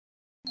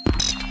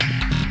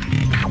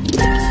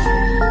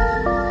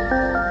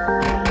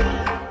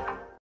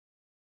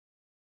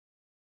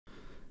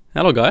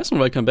Hello guys, and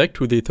welcome back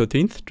to the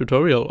 13th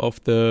tutorial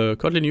of the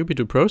Kotlin Newbie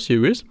to Pro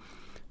series.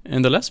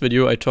 In the last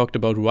video I talked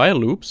about while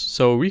loops,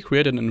 so we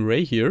created an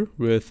array here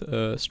with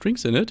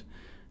strings in it,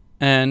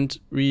 and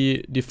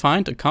we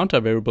defined a counter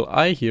variable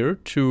I here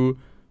to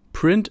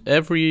print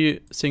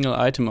every single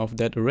item of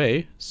that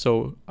array.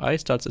 So I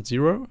starts at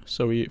 0,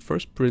 so we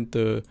first print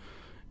the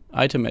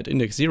item at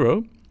index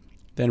 0,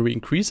 then we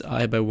increase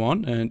I by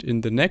 1, and in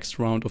the next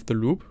round of the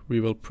loop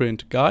we will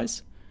print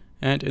guys,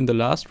 and in the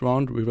last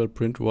round we will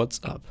print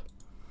what's up.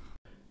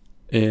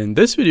 In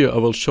this video I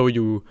will show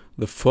you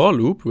the for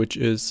loop, which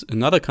is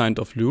another kind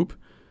of loop,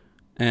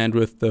 and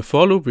with the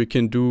for loop we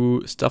can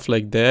do stuff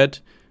like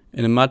that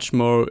in a much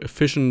more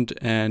efficient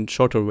and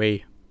shorter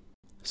way.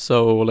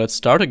 So let's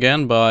start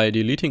again by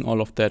deleting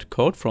all of that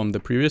code from the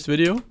previous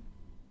video.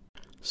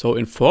 So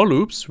in for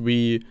loops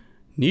we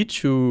need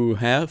to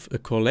have a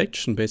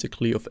collection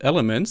basically of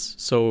elements.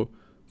 So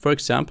for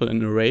example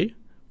an array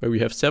where we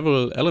have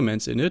several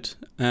elements in it,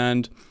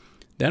 and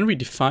then we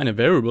define a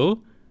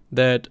variable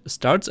that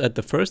starts at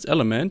the first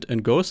element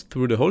and goes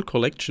through the whole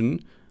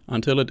collection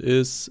until it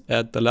is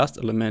at the last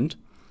element.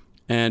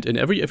 And in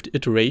every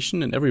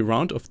iteration, in every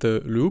round of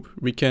the loop,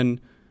 we can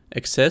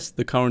access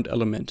the current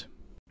element.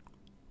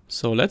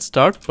 So let's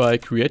start by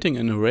creating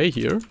an array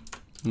here,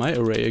 my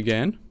array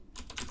again.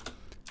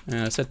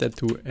 And I set that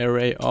to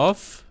array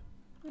of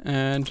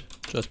and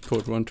just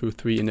put 1, 2,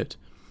 3 in it.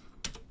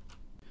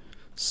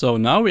 So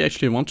now we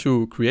actually want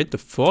to create the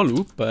for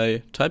loop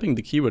by typing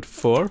the keyword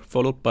for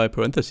followed by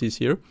parentheses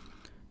here.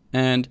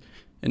 And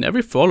in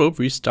every for loop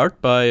we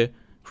start by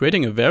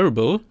creating a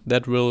variable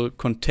that will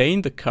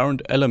contain the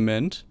current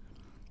element.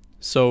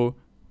 So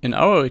in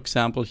our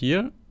example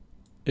here,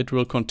 it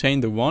will contain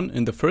the 1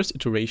 in the first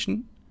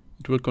iteration,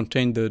 it will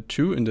contain the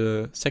 2 in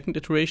the second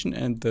iteration,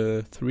 and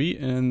the 3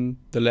 in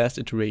the last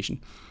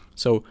iteration.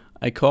 So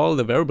I call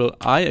the variable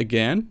I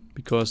again,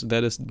 because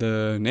that is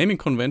the naming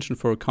convention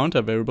for a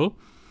counter variable.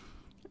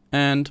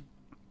 And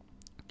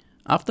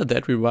after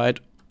that we write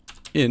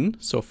in,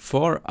 so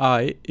for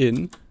I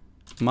in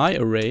my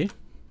array,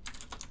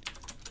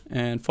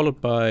 and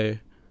followed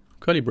by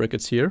curly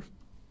brackets here.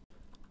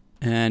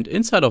 And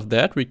inside of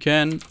that we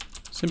can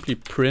simply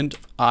print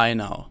I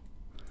now.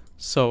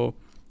 So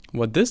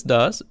what this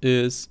does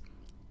is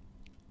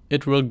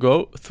it will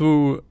go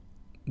through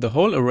the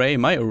whole array,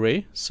 my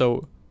array,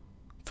 so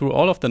through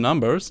all of the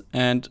numbers,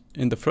 and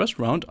in the first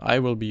round I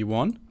will be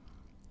 1,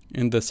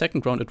 in the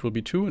second round it will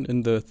be 2, and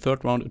in the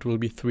third round it will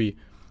be 3.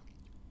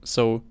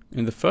 So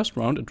in the first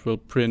round it will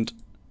print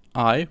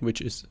I,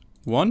 which is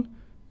 1,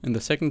 in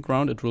the second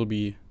round it will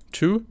be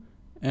 2,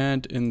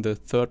 and in the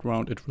third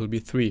round it will be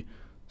 3.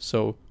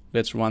 So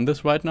let's run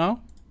this right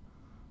now.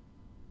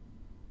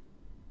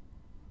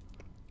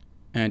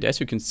 And as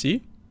you can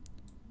see,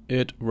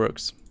 it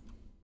works.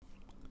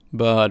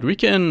 But we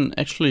can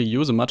actually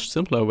use a much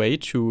simpler way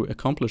to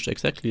accomplish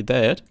exactly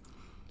that.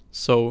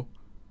 So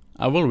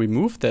I will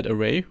remove that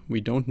array,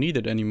 we don't need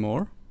it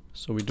anymore.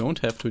 So we don't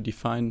have to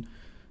define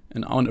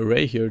an on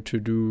array here to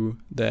do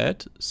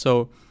that.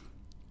 So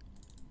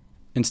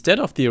instead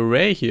of the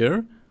array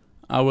here,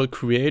 I will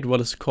create what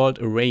is called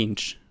a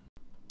range.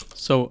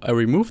 So I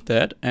remove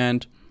that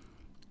and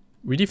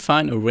we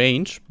define a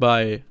range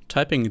by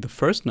typing the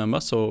first number,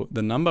 so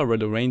the number where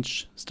the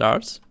range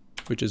starts,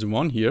 which is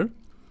 1 here,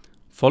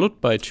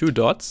 followed by 2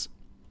 dots,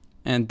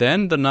 and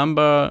then the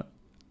number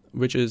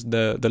which is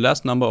the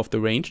last number of the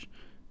range,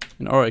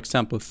 in our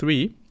example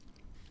 3.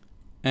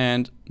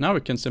 And now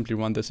we can simply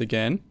run this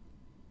again.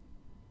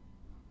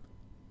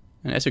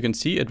 And as you can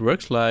see, it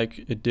works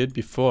like it did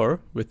before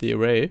with the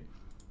array.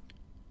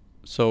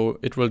 So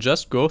it will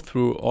just go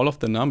through all of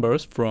the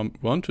numbers from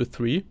 1 to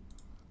 3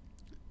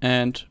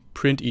 and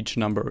print each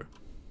number.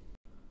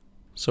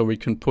 So we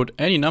can put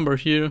any number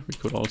here. We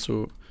could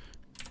also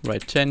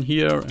write 10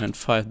 here and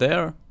 5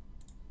 there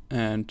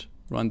and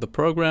run the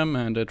program,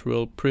 and it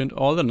will print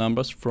all the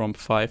numbers from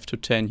 5 to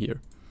 10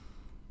 here.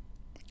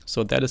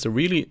 So that is a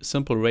really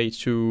simple way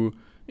to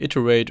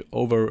iterate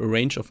over a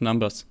range of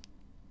numbers.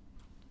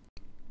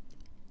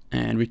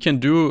 And we can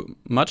do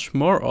much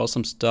more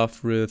awesome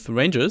stuff with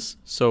ranges.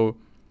 So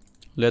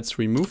let's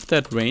remove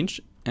that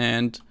range,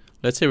 and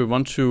let's say we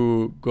want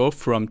to go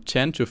from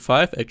 10 to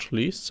 5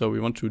 actually. So we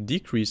want to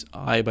decrease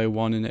I by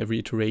 1 in every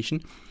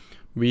iteration.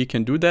 We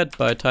can do that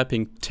by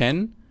typing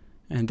 10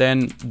 and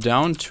then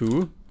down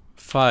to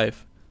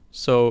 5.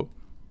 So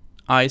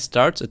I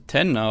starts at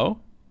 10 now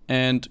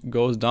and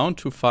goes down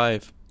to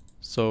 5.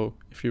 So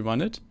if you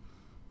run it,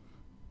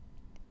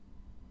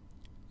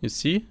 you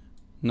see,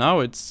 now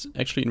it's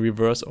actually in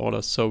reverse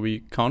order. So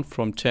we count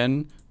from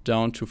 10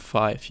 down to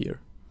 5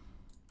 here.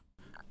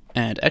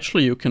 And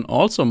actually you can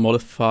also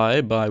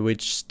modify by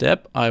which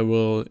step I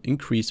will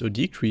increase or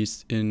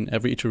decrease in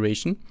every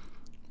iteration.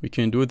 We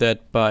can do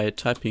that by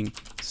typing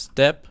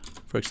step,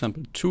 for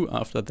example 2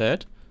 after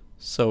that.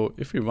 So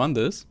if we run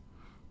this,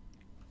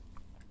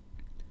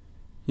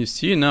 you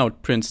see now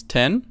it prints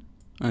 10,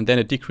 and then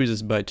it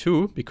decreases by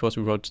 2 because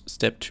we wrote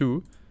step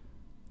 2,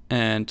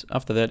 and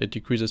after that it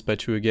decreases by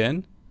 2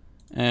 again,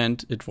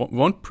 and it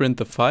won't print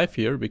the 5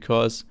 here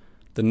because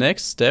the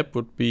next step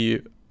would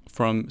be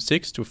from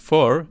 6 to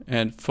 4,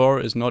 and 4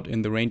 is not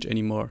in the range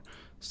anymore.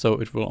 So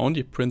it will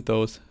only print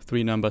those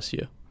 3 numbers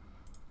here.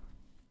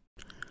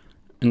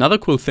 Another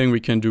cool thing we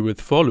can do with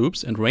for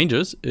loops and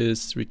ranges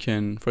is we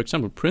can, for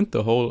example, print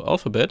the whole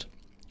alphabet.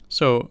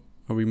 So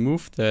I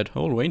remove that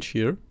whole range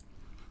here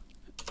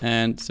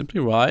and simply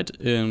write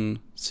in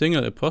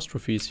single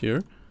apostrophes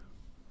here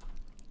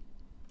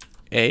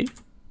A,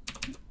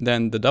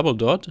 then the double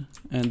dot,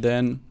 and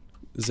then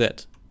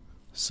Z.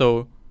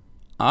 So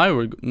I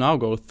will now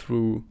go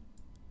through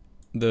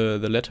the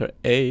letter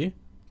A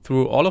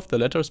through all of the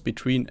letters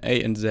between A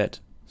and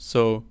Z.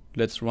 So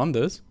let's run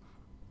this.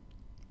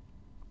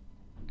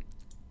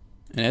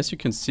 And as you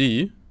can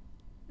see,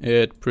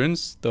 it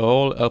prints the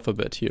whole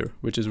alphabet here,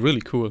 which is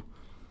really cool.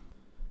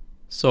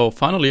 So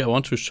finally, I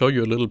want to show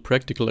you a little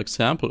practical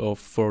example of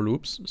for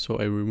loops. So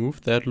I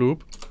remove that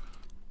loop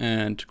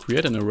and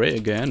create an array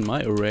again,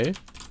 my array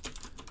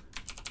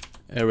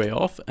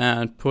of,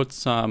 and put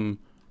some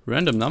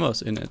random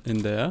numbers in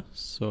there.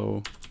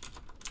 So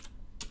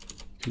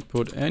you can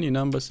put any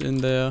numbers in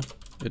there,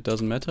 it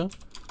doesn't matter.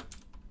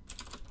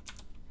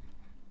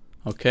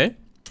 Okay.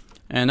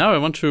 And now I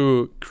want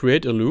to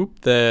create a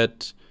loop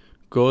that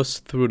goes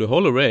through the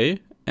whole array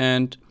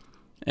and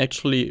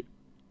actually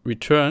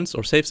returns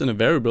or saves in a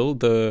variable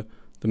the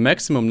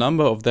maximum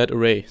number of that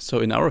array. So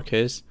in our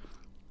case,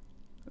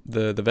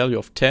 the value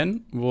of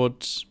 10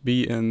 would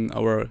be in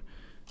our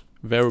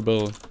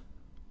variable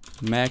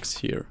max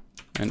here.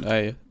 And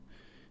I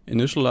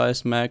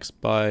initialize max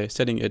by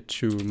setting it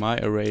to my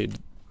array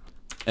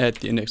at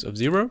the index of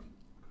 0.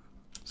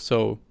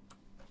 So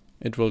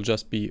it will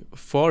just be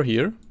 4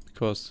 here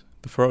because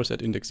the 4 is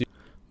at index 0.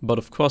 But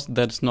of course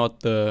that's not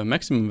the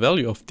maximum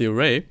value of the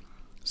array.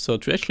 So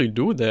to actually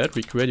do that,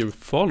 we create a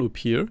for loop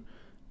here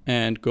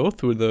and go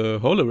through the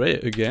whole array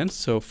again.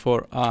 So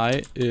for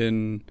I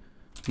in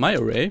my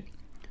array,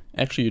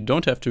 actually you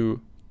don't have to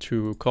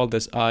call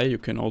this I, you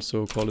can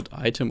also call it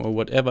item or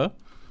whatever.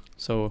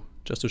 So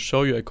just to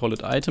show you, I call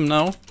it item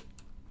now.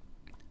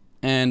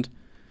 And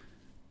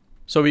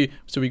so we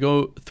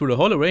go through the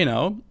whole array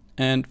now,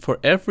 and for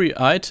every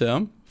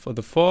item, for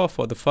the 4,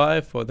 for the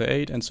 5, for the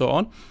 8, and so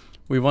on,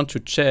 we want to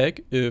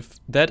check if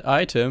that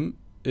item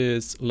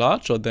is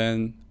larger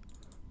than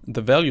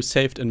the value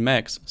saved in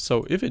max.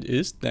 So if it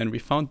is, then we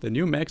found the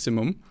new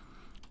maximum.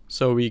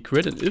 So we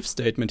create an if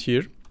statement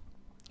here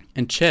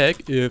and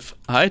check if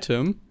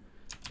item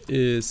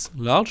is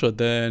larger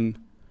than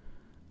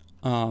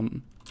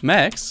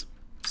max.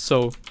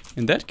 So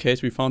in that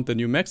case, we found the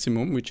new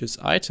maximum, which is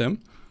item.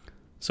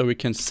 So we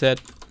can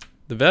set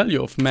the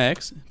value of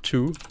max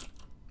to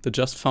the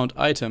just found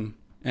item,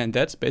 and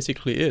that's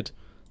basically it.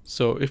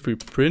 So if we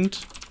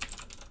print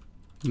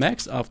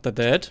max after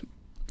that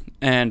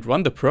and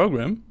run the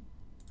program,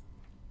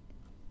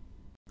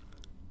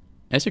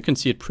 as you can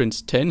see, it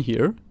prints 10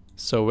 here.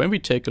 So when we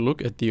take a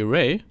look at the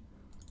array,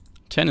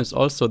 10 is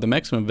also the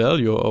maximum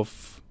value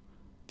of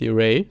the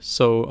array,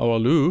 so our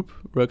loop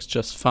works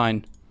just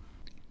fine.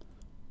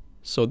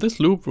 So this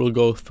loop will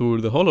go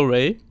through the whole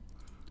array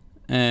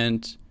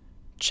and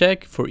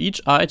check for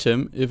each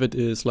item if it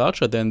is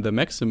larger than the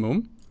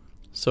maximum.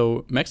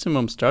 So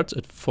maximum starts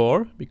at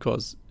 4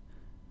 because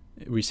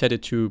we set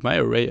it to my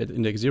array at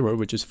index 0,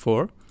 which is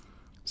 4.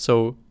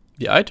 So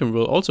the item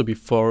will also be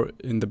 4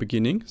 in the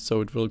beginning,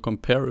 so it will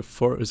compare if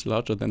 4 is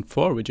larger than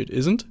 4, which it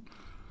isn't.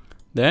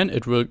 Then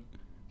it will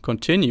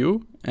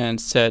continue and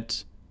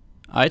set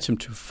item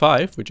to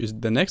 5, which is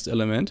the next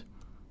element.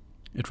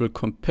 It will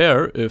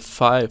compare if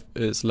 5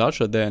 is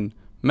larger than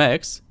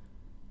max,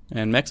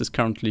 and max is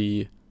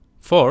currently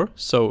 4,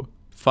 so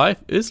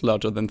 5 is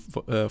larger than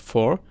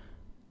 4,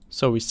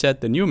 so we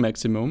set the new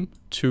maximum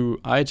to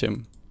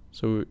item.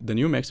 So the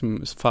new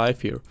maximum is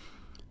 5 here.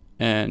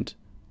 And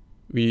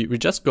we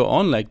just go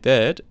on like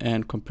that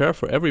and compare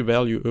for every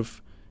value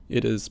if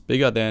it is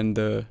bigger than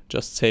the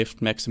just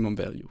saved maximum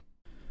value.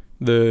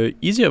 The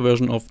easier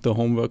version of the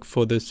homework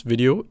for this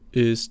video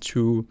is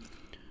to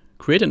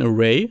create an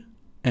array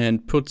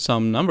and put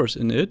some numbers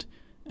in it,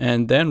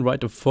 and then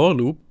write a for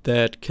loop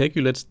that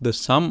calculates the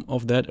sum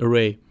of that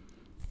array.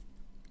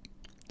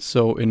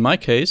 So in my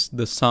case,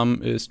 the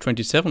sum is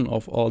 27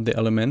 of all the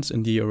elements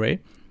in the array.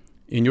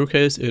 In your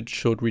case, it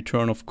should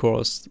return, of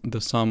course,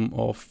 the sum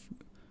of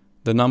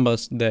the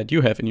numbers that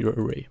you have in your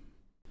array.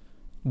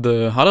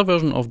 The harder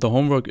version of the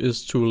homework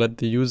is to let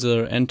the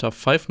user enter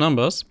 5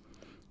 numbers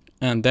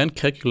and then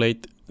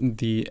calculate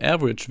the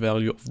average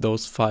value of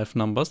those 5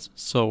 numbers.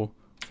 So,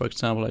 for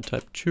example, I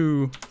type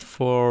 2,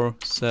 4,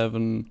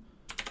 7,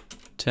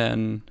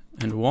 10,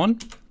 and 1,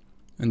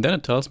 and then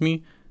it tells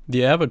me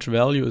the average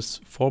value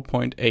is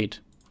 4.8.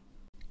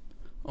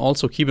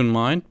 Also keep in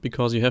mind,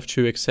 because you have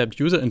to accept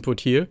user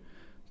input here,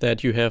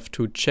 that you have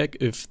to check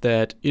if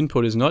that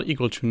input is not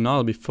equal to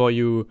null before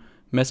you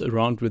mess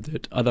around with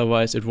it,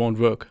 otherwise it won't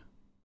work.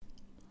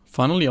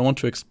 Finally, I want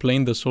to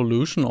explain the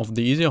solution of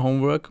the easier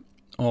homework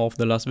of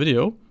the last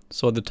video.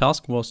 So the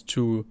task was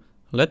to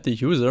let the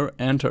user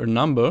enter a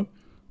number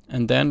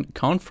and then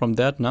count from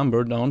that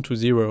number down to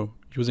 0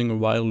 using a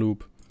while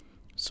loop.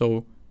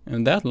 So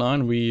In that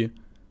line we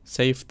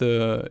save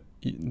the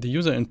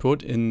user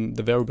input in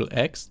the variable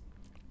x,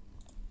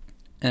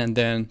 and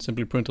then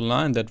simply print a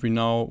line that we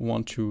now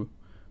want to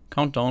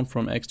count down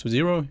from x to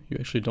 0. You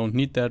actually don't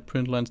need that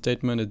print line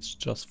statement, it's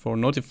just for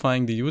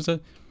notifying the user.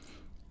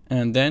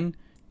 And then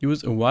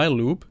use a while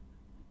loop.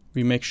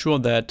 We make sure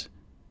that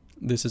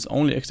this is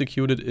only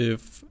executed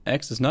if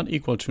x is not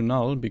equal to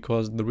null,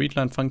 because the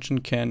readline function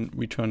can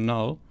return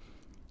null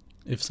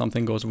if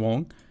something goes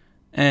wrong.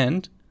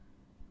 And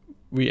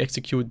we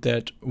execute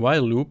that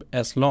while loop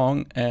as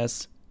long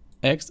as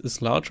x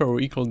is larger or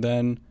equal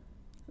than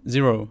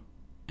 0.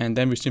 And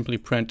then we simply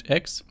print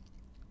x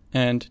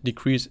and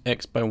decrease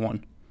x by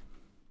 1.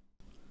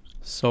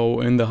 So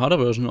in the harder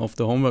version of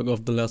the homework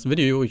of the last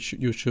video,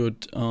 you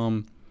should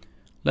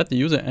let the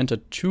user enter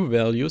two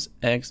values,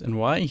 x and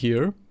y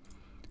here,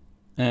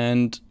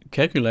 and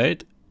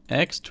calculate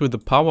x to the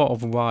power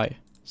of y.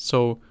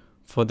 So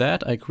for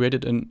that I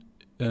created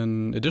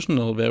an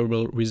additional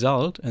variable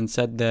result and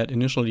set that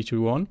initially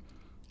to 1.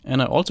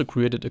 And I also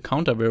created a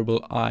counter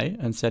variable I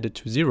and set it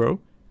to 0.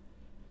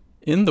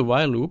 In the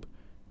while loop,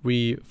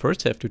 we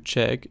first have to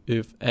check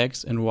if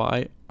x and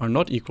y are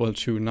not equal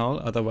to null,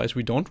 otherwise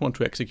we don't want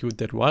to execute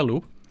that while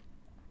loop.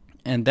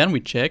 And then we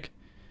check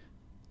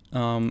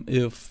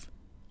if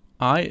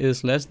I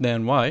is less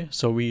than y,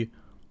 so we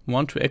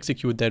want to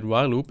execute that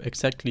while loop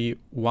exactly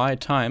y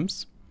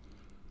times.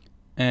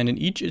 And in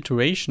each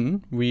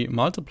iteration we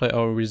multiply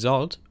our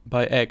result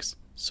by x.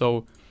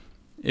 So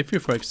if you,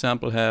 for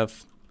example,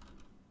 have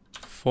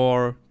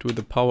 4 to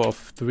the power of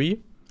 3,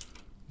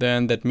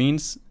 then that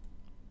means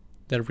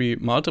that we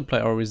multiply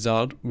our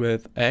result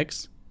with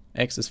x.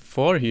 X is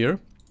 4 here.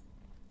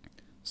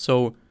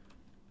 So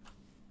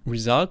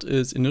result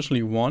is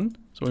initially 1.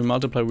 So we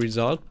multiply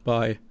result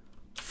by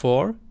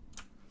 4.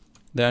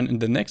 Then in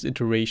the next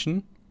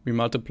iteration, we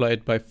multiply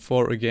it by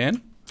 4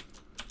 again.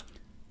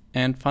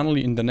 And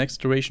finally, in the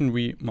next iteration,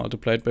 we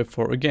multiply it by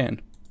 4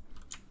 again.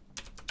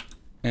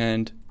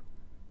 And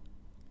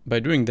by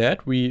doing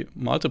that, we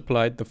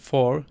multiplied the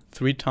 4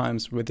 3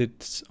 times with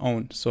its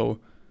own. So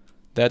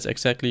that's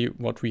exactly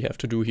what we have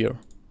to do here.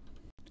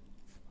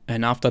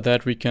 And after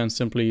that, we can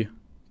simply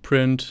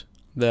print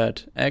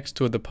that x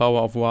to the power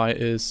of y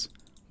is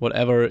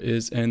whatever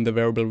is in the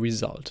variable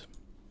result.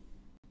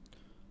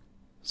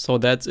 So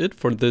that's it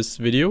for this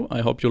video. I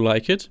hope you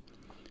like it.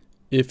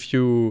 If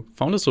you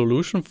found a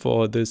solution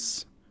for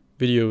this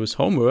video's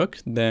homework,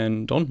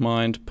 then don't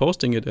mind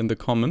posting it in the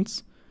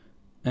comments,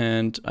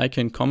 and I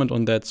can comment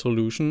on that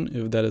solution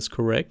if that is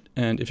correct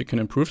and if you can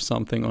improve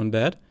something on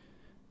that.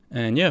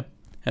 And yeah,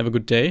 have a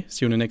good day.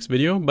 See you in the next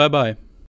video. Bye bye.